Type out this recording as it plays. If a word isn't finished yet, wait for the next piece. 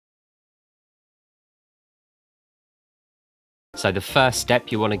So the first step,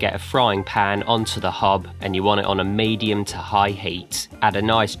 you want to get a frying pan onto the hob and you want it on a medium to high heat. Add a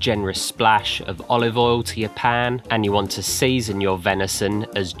nice generous splash of olive oil to your pan, and you want to season your venison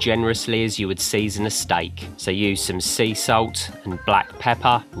as generously as you would season a steak. So use some sea salt and black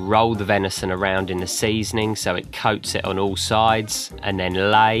pepper, roll the venison around in the seasoning so it coats it on all sides, and then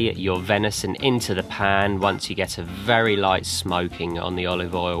lay your venison into the pan once you get a very light smoking on the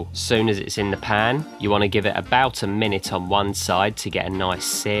olive oil. As soon as it's in the pan, you want to give it about a minute on one side to get a nice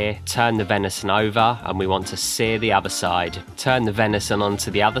sear. Turn the venison over and we want to sear the other side. Turn the venison onto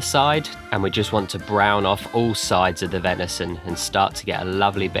the other side and we just want to brown off all sides of the venison and start to get a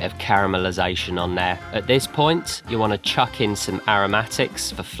lovely bit of caramelization on there. At this point, you want to chuck in some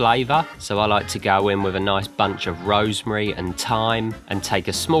aromatics for flavour. So I like to go in with a nice bunch of rosemary and thyme, and take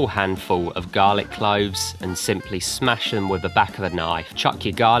a small handful of garlic cloves and simply smash them with the back of a knife. Chuck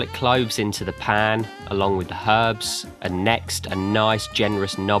your garlic cloves into the pan along with the herbs, and next a nice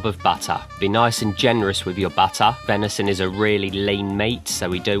generous knob of butter. Be nice and generous with your butter. Venison is a really lean meat, so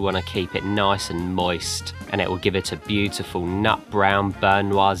we do want to keep it nice and moist, and it will give it a beautiful nut brown burnt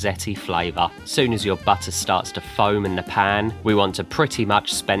noisette flavour. As soon as your butter starts to foam in the pan, we want to pretty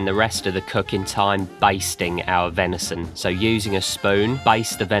much spend the rest of the cooking time basting our venison. So using a spoon,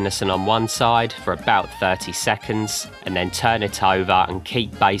 baste the venison on one side for about 30 seconds and then turn it over and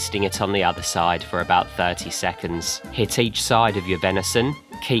keep basting it on the other side for about 30 seconds. Hit each side of your venison,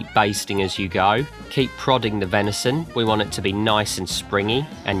 keep basting as you go. Keep prodding the venison. We want it to be nice and springy,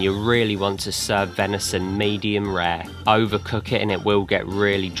 and you really want to serve venison medium rare. Overcook it and it will get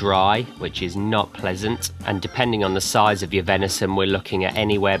really dry, which is not pleasant. And depending on the size of your venison, we're looking at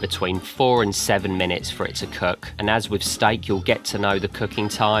anywhere between 4 and 7 minutes for it to cook. And as with steak, you'll get to know the cooking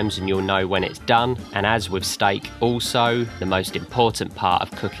times and you'll know when it's done. And as with steak also, the most important part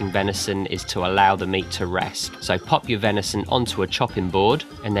of cooking venison is to allow the meat to rest. So pop your venison onto a chopping board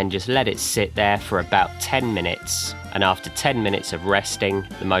and then just let it sit there for about 10 minutes. And after 10 minutes of resting,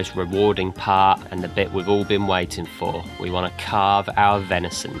 the most rewarding part and the bit we've all been waiting for, we want to carve our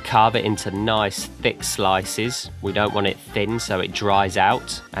venison. Carve it into nice thick slices. We don't want it thin so it dries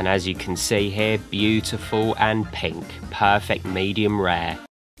out. And as you can see here, beautiful and pink. Perfect medium rare.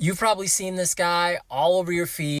 You've probably seen this guy all over your feed.